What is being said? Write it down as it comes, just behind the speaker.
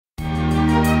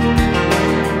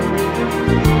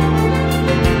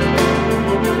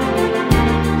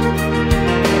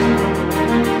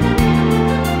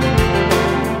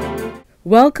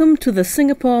Welcome to the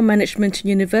Singapore Management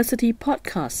University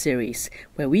podcast series,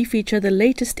 where we feature the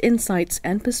latest insights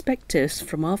and perspectives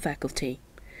from our faculty.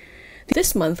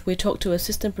 This month, we talk to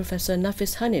Assistant Professor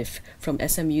Nafis Hanif from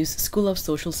SMU's School of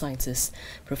Social Sciences.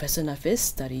 Professor Nafis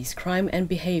studies crime and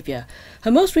behaviour.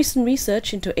 Her most recent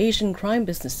research into Asian crime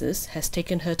businesses has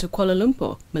taken her to Kuala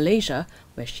Lumpur, Malaysia,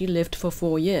 where she lived for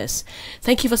 4 years.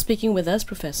 Thank you for speaking with us,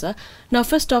 Professor. Now,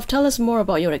 first off, tell us more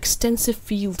about your extensive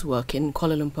field work in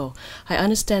Kuala Lumpur. I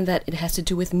understand that it has to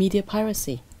do with media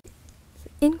piracy.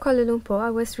 In Kuala Lumpur, I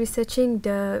was researching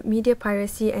the media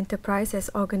piracy enterprise as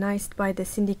organised by the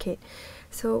syndicate.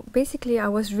 So basically, I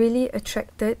was really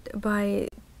attracted by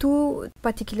two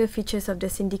particular features of the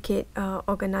syndicate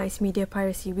organised media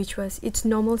piracy, which was its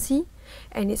normalcy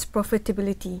and its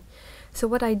profitability. So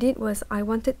what I did was I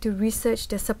wanted to research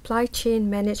the supply chain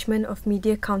management of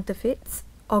media counterfeits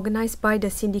organised by the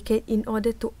syndicate in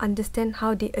order to understand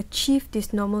how they achieve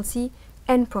this normalcy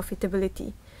and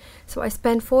profitability. So I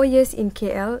spent 4 years in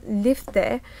KL, lived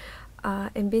there,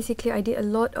 and basically I did a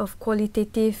lot of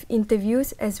qualitative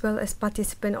interviews as well as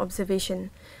participant observation.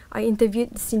 I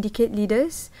interviewed syndicate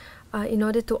leaders in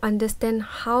order to understand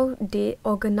how they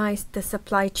organized the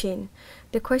supply chain.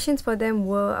 The questions for them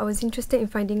were, I was interested in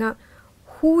finding out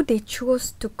who they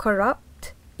chose to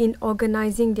corrupt in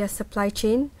organizing their supply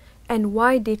chain and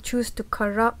why they choose to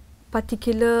corrupt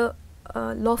particular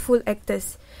lawful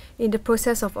actors in the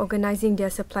process of organizing their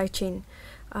supply chain.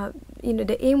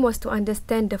 The aim was to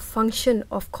understand the function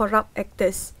of corrupt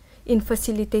actors in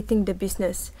facilitating the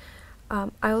business.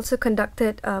 I also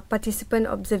conducted participant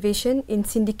observation in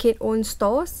syndicate-owned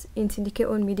stores, in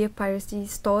syndicate-owned media piracy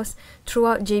stores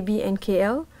throughout JB and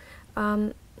KL.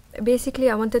 Basically,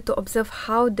 I wanted to observe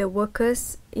how the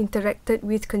workers interacted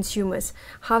with consumers,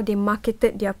 how they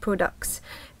marketed their products.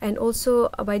 And also,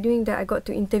 by doing that, I got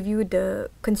to interview the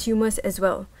consumers as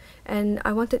well. And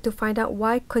I wanted to find out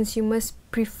why consumers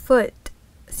preferred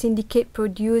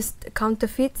syndicate-produced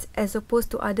counterfeits as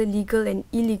opposed to other legal and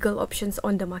illegal options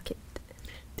on the market.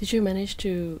 Did you manage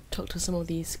to talk to some of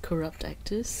these corrupt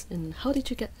actors? And how did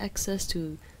you get access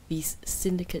to these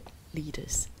syndicate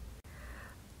leaders?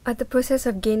 The process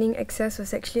of gaining access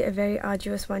was actually a very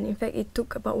arduous one. In fact, it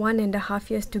took about 1.5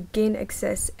 years to gain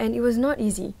access, and it was not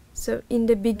easy. So in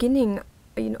the beginning,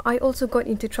 I also got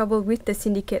into trouble with the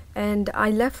syndicate, and I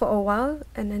left for a while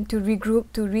and then to regroup,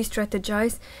 to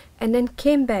re-strategize, and then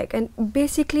came back, and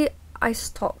basically I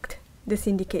stalked the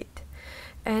syndicate.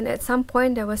 And at some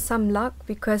point there was some luck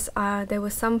because there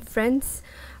were some friends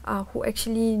who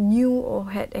actually knew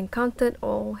or had encountered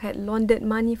or had laundered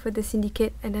money for the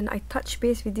syndicate, and then I touched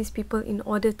base with these people in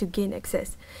order to gain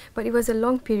access. But it was a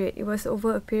long period. It was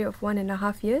over a period of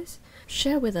 1.5 years.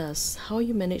 Share with us how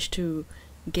you managed to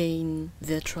gain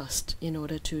their trust in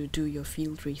order to do your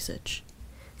field research.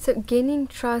 So gaining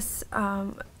trust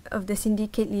of the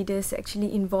syndicate leaders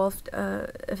actually involved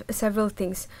several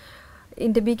things.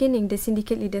 In the beginning, the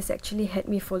syndicate leaders actually had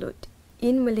me followed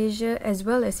in Malaysia as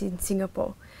well as in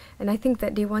Singapore. And I think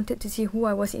that they wanted to see who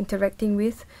I was interacting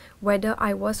with, whether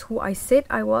I was who I said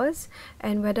I was,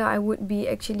 and whether I would be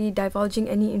actually divulging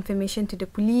any information to the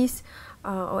police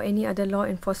or any other law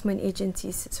enforcement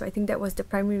agencies. So I think that was the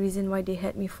primary reason why they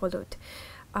had me followed.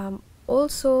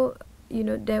 Also,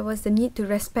 there was the need to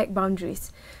respect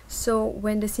boundaries. So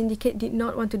when the syndicate did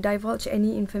not want to divulge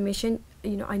any information,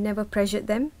 I never pressured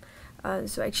them.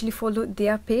 So I actually followed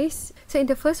their pace. So in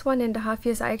the first 1.5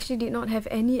 years, I actually did not have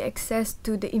any access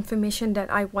to the information that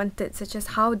I wanted, such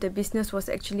as how the business was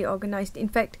actually organized. In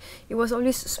fact, it was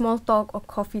always small talk or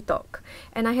coffee talk,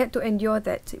 and I had to endure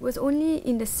that. It was only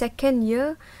in the second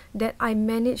year that I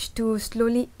managed to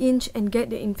slowly inch and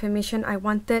get the information I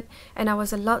wanted, and I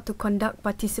was allowed to conduct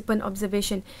participant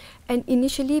observation. And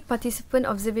initially, participant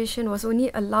observation was only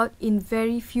allowed in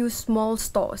very few small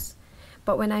stores.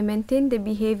 But when I maintained the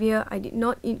behavior, I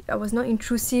was not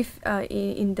intrusive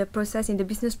in the process, in the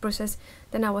business process,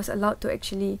 then I was allowed to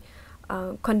actually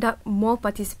conduct more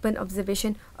participant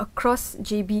observation across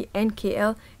JB and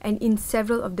KL and in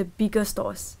several of the bigger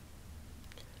stores.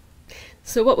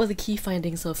 So what were the key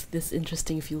findings of this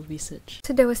interesting field research?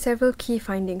 So there were several key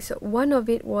findings. So one of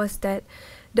it was that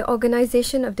the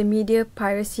organization of the media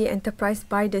piracy enterprise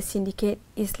by the syndicate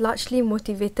is largely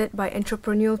motivated by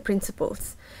entrepreneurial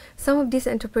principles. Some of these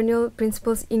entrepreneurial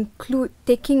principles include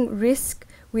taking risk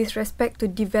with respect to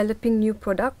developing new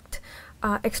product,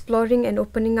 exploring and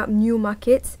opening up new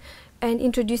markets, and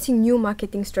introducing new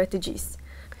marketing strategies.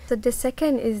 So the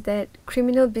second is that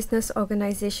criminal business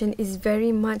organization is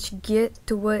very much geared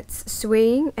towards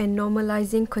swaying and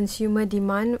normalizing consumer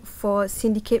demand for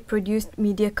syndicate-produced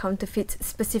media counterfeits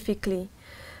specifically.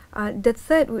 The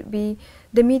third would be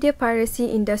the media piracy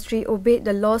industry obeyed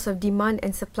the laws of demand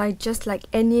and supply just like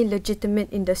any legitimate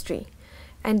industry.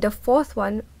 And the fourth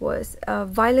one was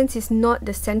violence is not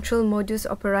the central modus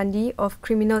operandi of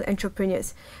criminal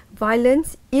entrepreneurs.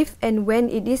 Violence, if and when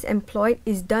it is employed,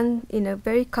 is done in a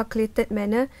very calculated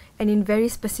manner and in very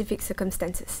specific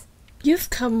circumstances.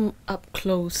 You've come up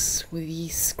close with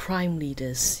these crime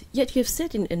leaders, yet you've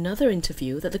said in another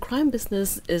interview that the crime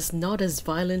business is not as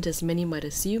violent as many might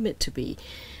assume it to be,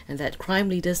 and that crime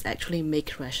leaders actually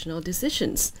make rational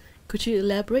decisions. Could you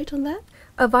elaborate on that?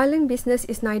 A violent business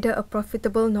is neither a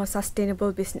profitable nor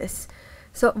sustainable business.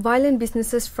 So violent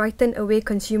businesses frighten away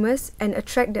consumers and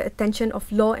attract the attention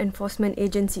of law enforcement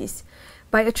agencies.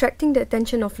 By attracting the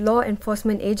attention of law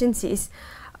enforcement agencies,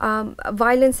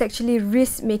 violence actually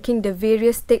risks making the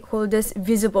various stakeholders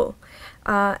visible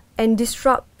and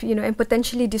disrupt, and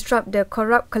potentially disrupt the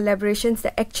corrupt collaborations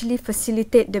that actually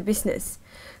facilitate the business.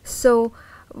 So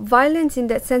violence in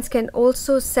that sense can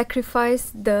also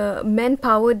sacrifice the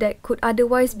manpower that could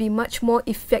otherwise be much more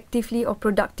effectively or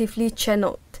productively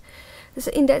channeled.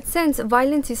 So in that sense,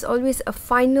 violence is always a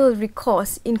final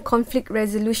recourse in conflict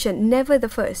resolution, never the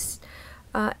first.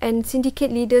 And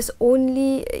syndicate leaders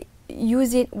only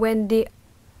use it when they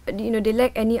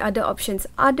lack any other options.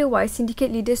 Otherwise,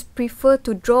 syndicate leaders prefer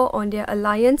to draw on their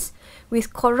alliance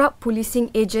with corrupt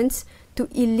policing agents to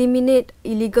eliminate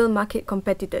illegal market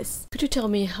competitors. Could you tell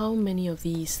me how many of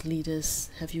these leaders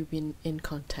have you been in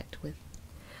contact with?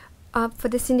 For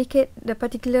the syndicate, the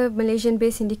particular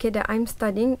Malaysian-based syndicate that I'm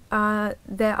studying,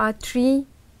 there are 3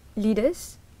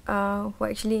 leaders who are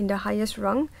actually in the highest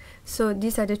rung. So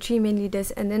these are the 3 main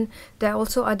leaders, and then there are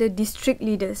also other district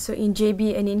leaders. So in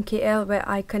JB and in KL, where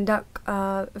I conduct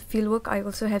fieldwork, I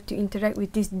also have to interact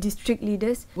with these district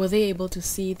leaders. Were they able to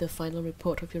see the final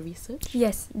report of your research?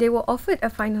 Yes, they were offered a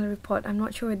final report. I'm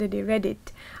not sure whether they read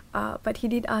it, but he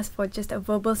did ask for just a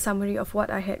verbal summary of what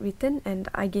I had written, and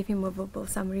I gave him a verbal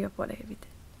summary of what I had written.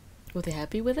 Were they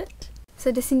happy with it?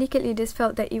 So the syndicate leaders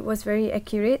felt that it was very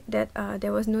accurate, that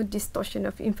there was no distortion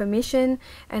of information,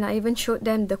 and I even showed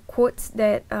them the quotes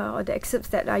that or the excerpts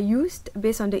that I used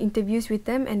based on the interviews with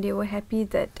them, and they were happy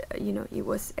that it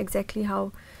was exactly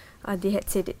how they had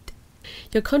said it.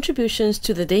 Your contributions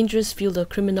to the dangerous field of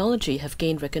criminology have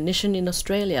gained recognition in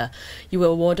Australia. You were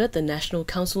awarded the National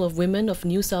Council of Women of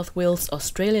New South Wales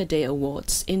Australia Day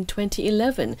Awards in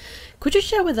 2011. Could you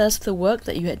share with us the work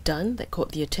that you had done that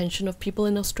caught the attention of people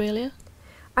in Australia?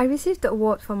 I received the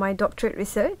award for my doctorate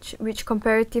research, which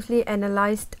comparatively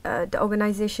analysed the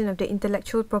organisation of the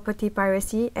intellectual property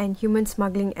piracy and human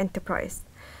smuggling enterprise.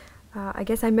 I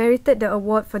guess I merited the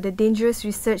award for the dangerous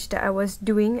research that I was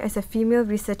doing as a female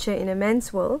researcher in a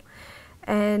man's world,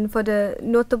 and for the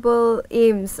notable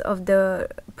aims of the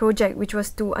project, which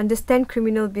was to understand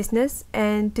criminal business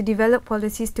and to develop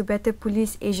policies to better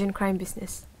police Asian crime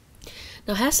business.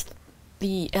 Now, has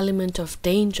the element of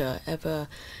danger ever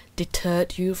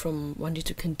deterred you from wanting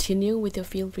to continue with your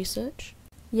field research?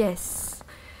 Yes,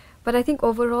 but I think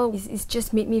overall it's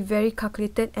just made me very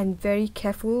calculated and very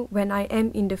careful when I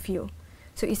am in the field.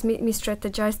 So it's made me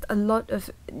strategize a lot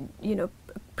of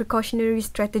precautionary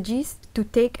strategies to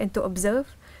take and to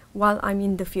observe while I'm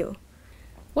in the field.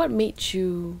 What made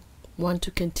you want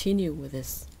to continue with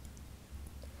this?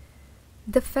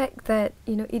 The fact that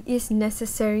it is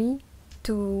necessary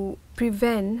to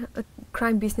prevent a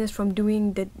crime business from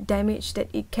doing the damage that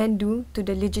it can do to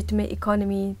the legitimate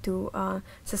economy, to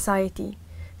society.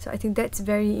 So I think that's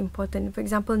very important. For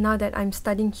example, now that I'm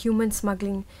studying human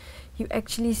smuggling, you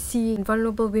actually see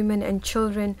vulnerable women and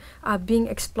children are being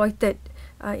exploited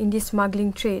in this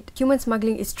smuggling trade. Human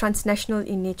smuggling is transnational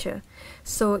in nature.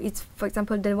 So it's, for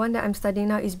example, the one that I'm studying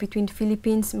now is between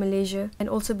Philippines, Malaysia, and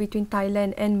also between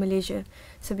Thailand and Malaysia.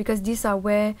 So because these are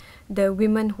where the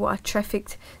women who are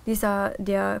trafficked, these are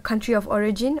their country of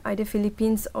origin, either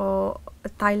Philippines or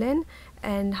Thailand,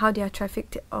 and how they are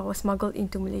trafficked or smuggled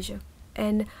into Malaysia.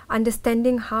 And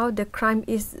understanding how the crime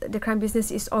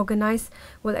business is organized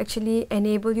will actually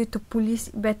enable you to police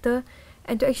better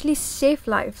and to actually save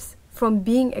lives from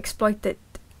being exploited.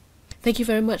 Thank you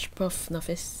very much, Prof.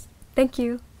 Nafis. Thank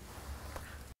you.